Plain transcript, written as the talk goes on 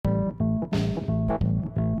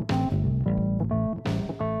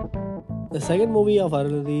The second movie of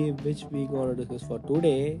Arundhati, which we gonna discuss for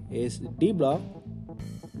today, is D Block.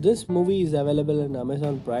 This movie is available in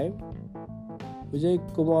Amazon Prime. Vijay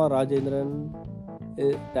Kumar Rajendran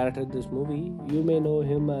directed this movie. You may know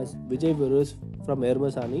him as Vijay Virus from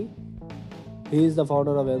Hermasani. He is the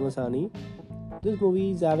founder of Hermasani. This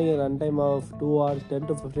movie is having a runtime of 2 hours 10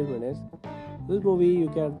 to 15 minutes. This movie you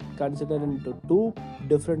can consider into two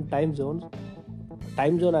different time zones.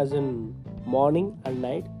 Time zone as in morning and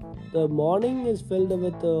night. The morning is filled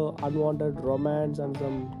with unwanted romance and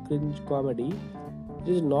some cringe comedy. It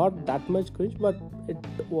is not that much cringe, but it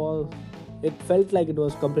was. It felt like it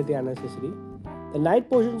was completely unnecessary. The night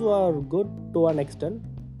portions were good to an extent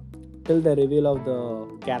till the reveal of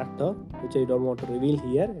the character, which I don't want to reveal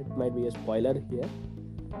here. It might be a spoiler here.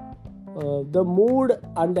 The mood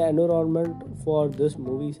and the environment for this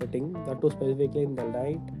movie setting, that was specifically in the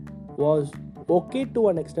night, was okay to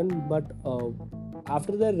an extent, but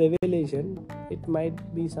after the revelation, it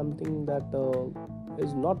might be something that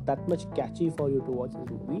is not that much catchy for you to watch this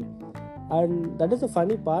movie. And that is the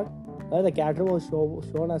funny part, where the character was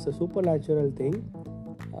shown as a supernatural thing,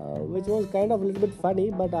 which was kind of a little bit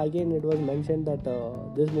funny, but again it was mentioned that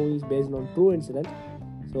this movie is based on true incidents.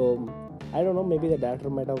 So I don't know, maybe the director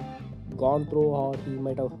might have gone through, or he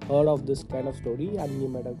might have heard of this kind of story and he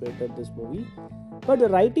might have created this movie. But the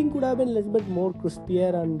writing could have been a little bit more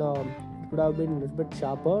crispier, and it could have been a little bit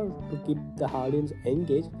sharper to keep the audience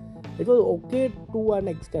engaged. It was okay to an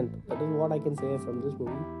extent. That is what I can say from this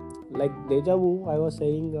movie. Like Deja Vu, I was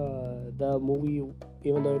saying, the movie,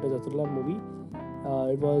 even though it was a thriller movie,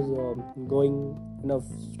 it was going in a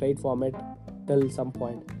straight format till some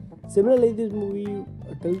point. Similarly, this movie,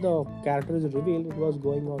 till the character is revealed, it was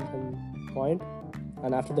going on some point,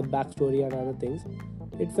 and after the backstory and other things,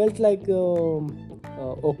 it felt like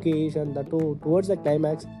okay, and that too, towards the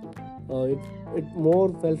climax, it more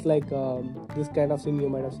felt like this kind of scene you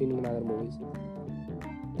might have seen in other movies.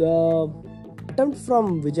 The attempt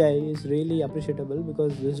from Vijay is really appreciable,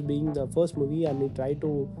 because this being the first movie and he try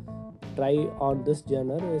on this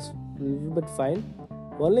genre is a little bit fine.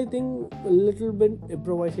 Only thing, a little bit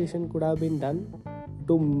improvisation could have been done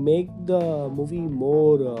to make the movie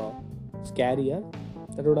more scarier.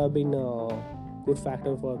 That would have been a good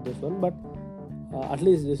factor for this one, but at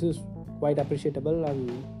least this is quite appreciable,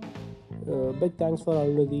 and big thanks for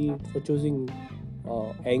Arundhati for choosing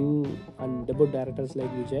young and debut directors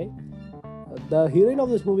like Vijay. The heroine of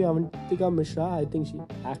this movie, Avantika Mishra, I think she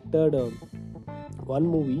acted one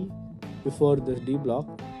movie before this D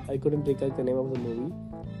Block. I couldn't recall the name of the movie.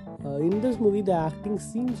 In this movie, the acting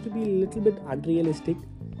seems to be a little bit unrealistic,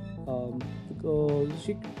 because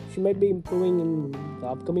she might be improving in the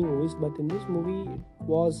upcoming movies, but in this movie, it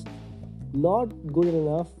was not good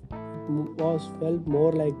enough. It was felt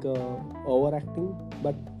more like overacting,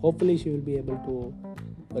 but hopefully she will be able to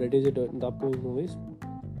reduce it in the upcoming movies.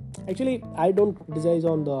 Actually, I don't criticize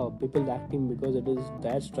on the people's acting, because it is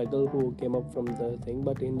their struggle who came up from the thing.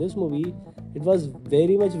 But in this movie, it was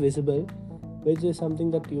very much visible, which is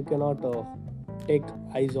something that you cannot take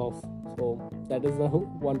eyes off. So that is the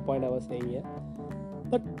one point I was saying here.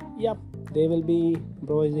 But yeah, they will be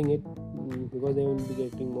improvising it, because they will be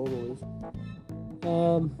getting more movies.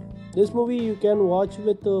 This movie you can watch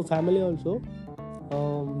with family also.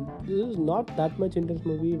 This is not that much intense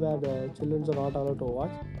movie where children are not allowed to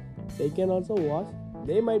watch. They can also watch.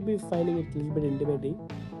 They might be finding it a little bit intimidating,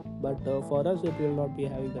 but for us it will not be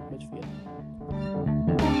having that much fear.